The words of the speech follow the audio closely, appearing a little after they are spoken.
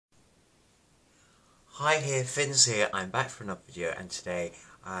Hi here, Finns here. I'm back for another video, and today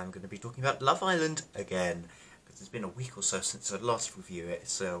I'm going to be talking about Love Island again, because it's been a week or so since I last reviewed it,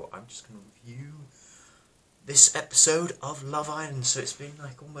 so I'm just going to review this episode of Love Island. So it's been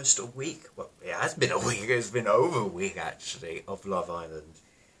like almost a week, well it has been a week, it's been over a week actually, of Love Island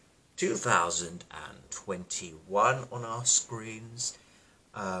 2021 on our screens,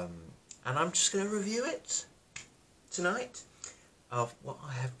 and I'm just going to review it tonight of what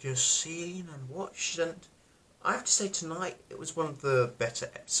I have just seen and watched, and I have to say tonight it was one of the better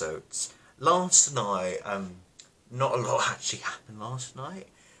episodes. Last night, not a lot actually happened last night.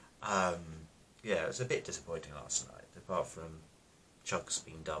 Yeah, it was a bit disappointing last night, apart from Chugs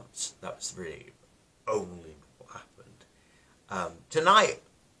being dumped. That was really only what happened. Tonight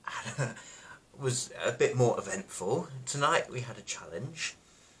was a bit more eventful. Tonight we had a challenge,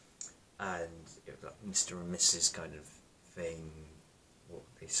 and it was like Mr. and Mrs. kind of thing. What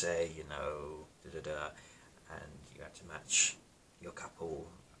they say, you know, and you had to match your couple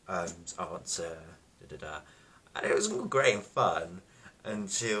answer, and it was all great and fun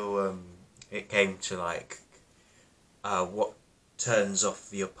until it came to like what turns off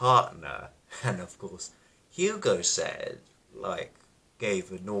your partner, and of course Hugo said, like, gave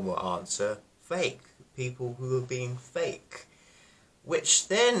a normal answer, fake, people who were being fake. Which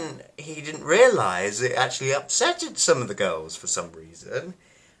then he didn't realise it actually upsetted some of the girls for some reason.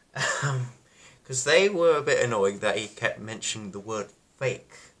 Because they were a bit annoyed that he kept mentioning the word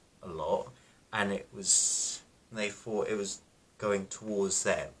fake a lot. And they thought it was going towards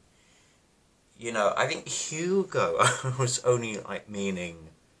them. You know, I think Hugo was only like meaning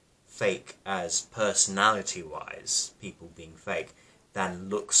fake as personality-wise, people being fake, than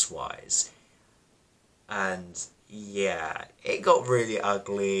looks-wise. And yeah, it got really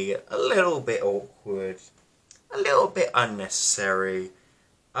ugly, a little bit awkward, a little bit unnecessary.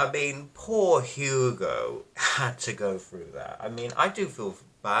 I mean, poor Hugo had to go through that. I mean, I do feel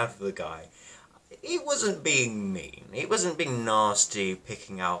bad for the guy. He wasn't being mean, he wasn't being nasty,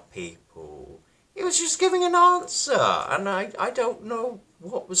 picking out people. He was just giving an answer, and I don't know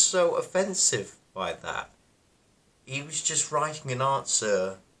what was so offensive by that. He was just writing an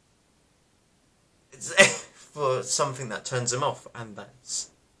answer for something that turns him off, and that's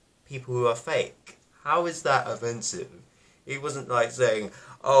people who are fake. How is that offensive? He wasn't like saying,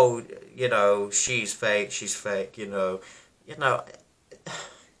 oh, you know, she's fake, you know.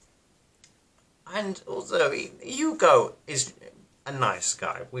 And also, Hugo is a nice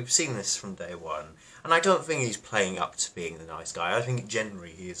guy. We've seen this from day one. And I don't think he's playing up to being the nice guy. I think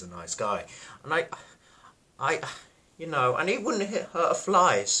generally he is a nice guy. And you know, and he wouldn't hurt a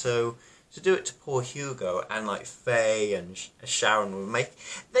fly, so to do it to poor Hugo, and like Faye and Sharon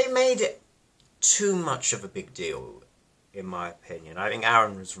they made it too much of a big deal, in my opinion. I think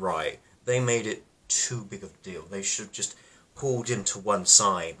Aaron was right. They made it too big of a deal. They should have just pulled him to one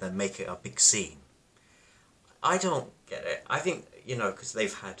side and make it a big scene. I don't get it. I think, you know, because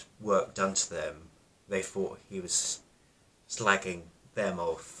they've had work done to them, they thought he was slagging them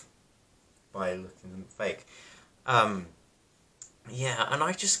off by looking them fake. Yeah, and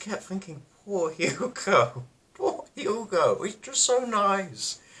I just kept thinking, poor Hugo, he's just so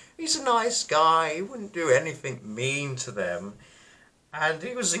nice. He's a nice guy, he wouldn't do anything mean to them. And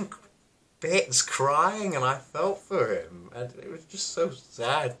he was in bits crying, and I felt for him. And it was just so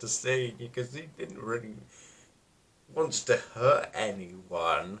sad to see, because he didn't really want to hurt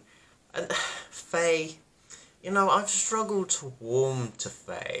anyone. And Faye, you know, I've struggled to warm to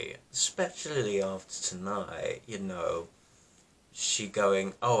Faye, especially after tonight, you know. She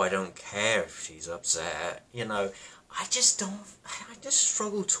going, oh, I don't care if she's upset, you know. I just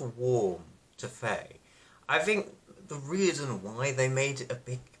struggle to warm to Faye. I think the reason why they made it a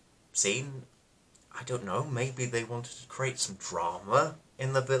big scene, I don't know, maybe they wanted to create some drama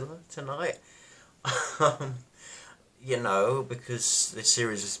in the villa tonight. You know, because this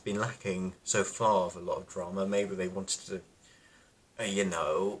series has been lacking so far of a lot of drama. Maybe they wanted to, you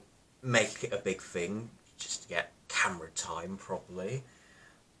know, make it a big thing just to get camera time properly.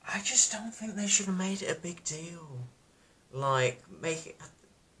 I just don't think they should have made it a big deal. Like,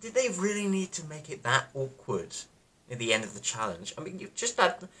 did they really need to make it that awkward at the end of the challenge? I mean, you've just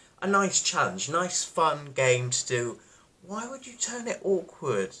had a nice challenge, nice fun game to do. Why would you turn it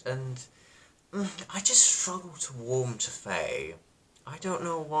awkward? And I just struggle to warm to Faye. I don't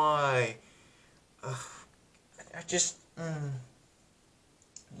know why. I just,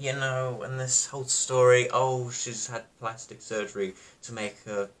 you know, and this whole story, oh, she's had plastic surgery to make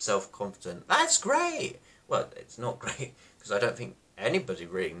her self-confident. That's great! Well, it's not great, because I don't think anybody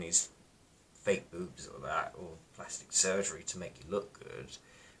really needs fake boobs or that, or plastic surgery to make you look good,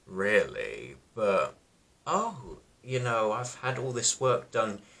 really. But oh, I've had all this work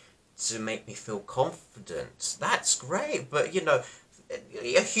done to make me feel confident. That's great, but Hugo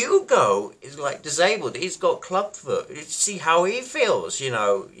is like disabled. He's got clubfoot. See how he feels.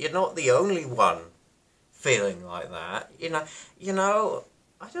 You're not the only one feeling like that. I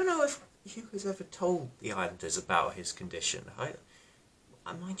don't know if Hugo's ever told the Islanders about his condition. I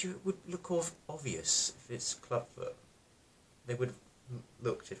mind you, it would look obvious if it's clubfoot. They would have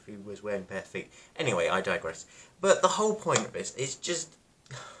looked if he was wearing bare feet. Anyway, I digress. But the whole point of this is just,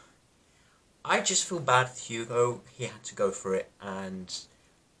 I just feel bad for Hugo. He had to go for it, and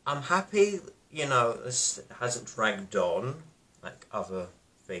I'm happy, this hasn't dragged on like other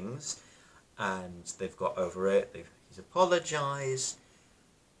things, and they've got over it. He's apologised,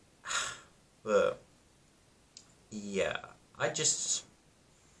 but yeah,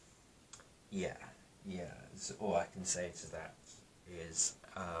 so all I can say to that is,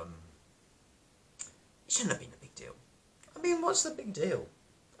 it shouldn't have been a big deal. I mean, what's the big deal?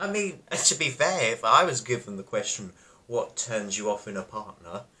 I mean, to be fair, if I was given the question, what turns you off in a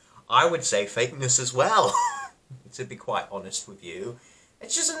partner, I would say fakeness as well, to be quite honest with you.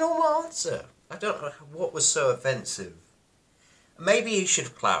 It's just a normal answer. I don't know what was so offensive. Maybe he should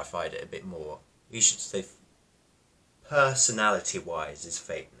have clarified it a bit more. He should say, personality-wise is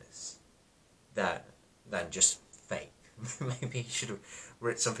fakeness, than just fake. Maybe he should have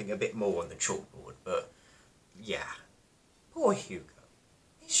written something a bit more on the chalkboard, but yeah. Poor Hugo.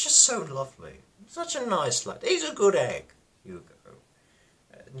 He's just so lovely. Such a nice lad. He's a good egg, Hugo.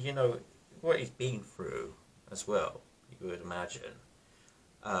 And what he's been through as well, you would imagine.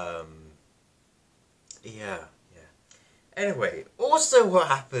 Yeah. Anyway, also what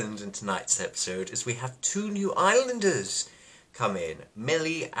happened in tonight's episode is we have 2 new Islanders come in.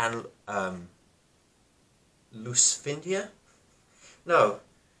 Millie and Lucinda? No.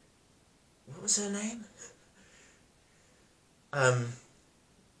 What was her name?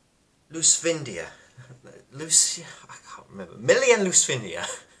 Lucinda. Lucy, I can't remember. Millie and Lucinda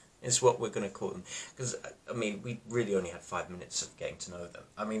is what we're going to call them. Because, I mean, we really only had 5 minutes of getting to know them.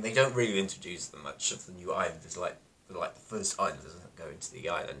 I mean, they don't really introduce them much of the new Islanders, like the first Islanders that go into the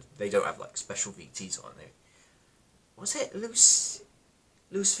island. They don't have, like, special VTs on there. Was it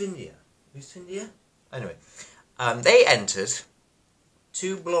Lucinda? Anyway, they entered.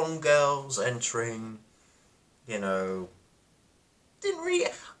 2 blonde girls entering, didn't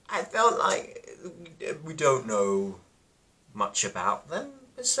really... I felt like we don't know much about them,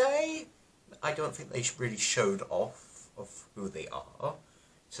 per se. I don't think they really showed off of who they are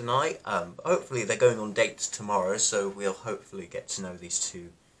tonight. Hopefully they're going on dates tomorrow, so we'll hopefully get to know these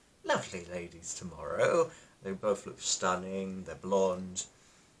 2 lovely ladies tomorrow. They both look stunning, they're blonde,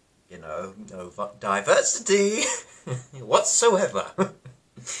 no diversity whatsoever.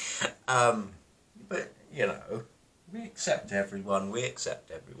 But, we accept everyone.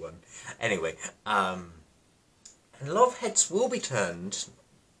 Anyway, and love heads will be turned,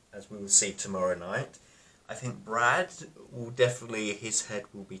 as we will see tomorrow night. I think Brad will definitely, his head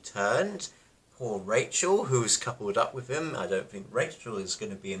will be turned. Poor Rachel, who's coupled up with him. I don't think Rachel is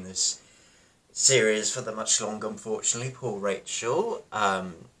going to be in this series for the much longer, unfortunately. Poor Rachel.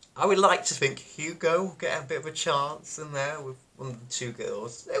 I would like to think Hugo will get a bit of a chance in there with one of the 2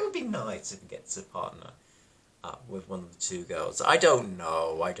 girls. It would be nice if he gets a partner up with one of the 2 girls. I don't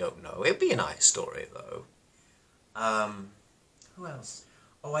know. It'd be a nice story, though. Who else?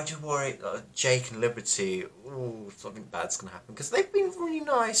 Oh, I do worry, Jake and Liberty, ooh, something bad's going to happen. Because they've been really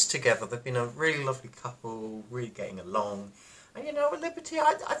nice together. They've been a really lovely couple, really getting along. And Liberty,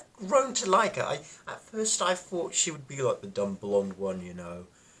 I've grown to like her. At first I thought she would be like the dumb blonde one,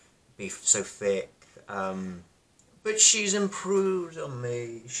 be so thick. But she's improved on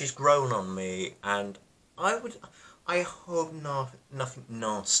me, she's grown on me, and I hope nothing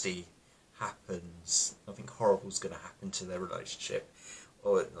nasty happens. Nothing horrible's going to happen to their relationship,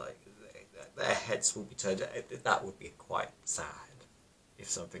 or like their heads will be turned. That would be quite sad if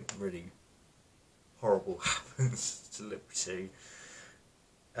something really horrible happens to Liberty.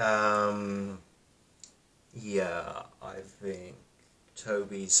 Yeah, I think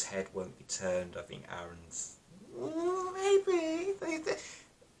Toby's head won't be turned. I think Aaron's maybe.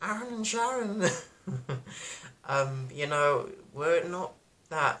 Aaron and Sharon. We're not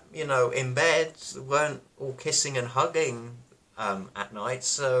that, in bed, weren't all kissing and hugging at night,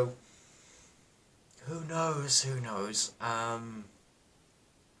 so who knows.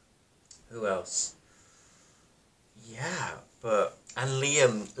 Who else? Yeah, and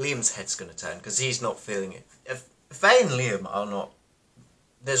Liam's head's going to turn, because he's not feeling it. If Faye and Liam are not,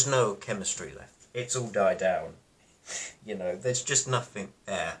 there's no chemistry left. It's all died down. There's just nothing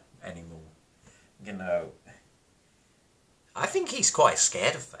there anymore. you know, I think he's quite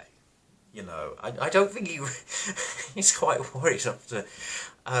scared of Faye. You know, I don't think he's quite worried up to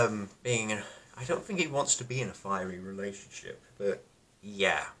being. I don't think he wants to be in a fiery relationship. But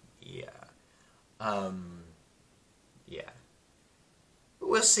yeah. Yeah. But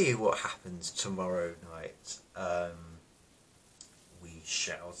we'll see what happens tomorrow night. We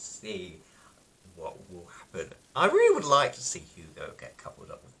shall see what will happen. I really would like to see Hugo get coupled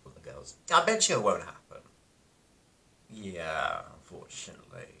up with one of the girls. I bet you it won't happen. Yeah,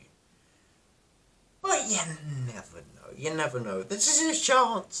 unfortunately. But you never know. You never know. This is his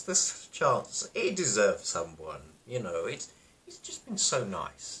chance. This is his chance. He deserves someone. You know, he's just been so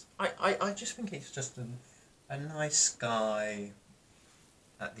nice. I just think he's just a nice guy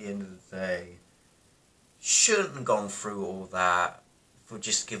at the end of the day. Shouldn't have gone through all that for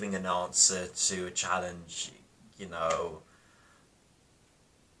just giving an answer to a challenge, you know.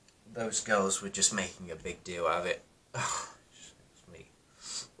 Those girls were just making a big deal out of it. It's me.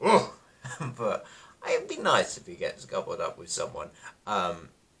 Oh. But it'd be nice if he gets coupled up with someone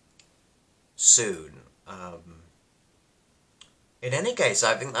soon. In any case,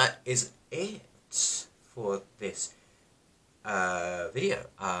 I think that is it for this video.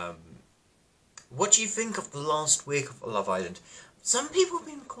 What do you think of the last week of Love Island? Some people have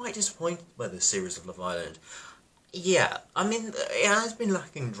been quite disappointed by the series of Love Island. Yeah, I mean, it has been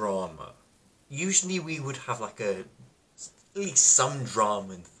lacking drama. Usually we would have like at least some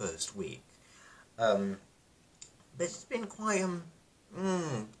drama in the first week. But it's been quite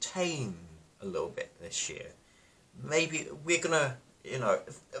tame a little bit this year. Maybe we're gonna, you know,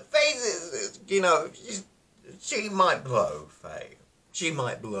 Faye, you know, she might blow, Faye. She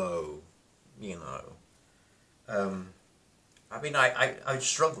might blow, you know. I mean, I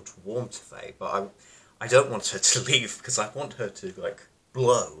struggle to warm to Faye, but I don't want her to leave because I want her to, like,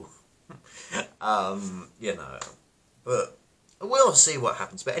 blow. You know, but we'll see what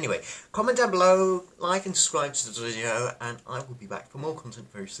happens. But anyway, comment down below, like and subscribe to the video, and I will be back for more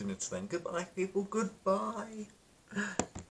content very soon. Until then, goodbye, people. Goodbye.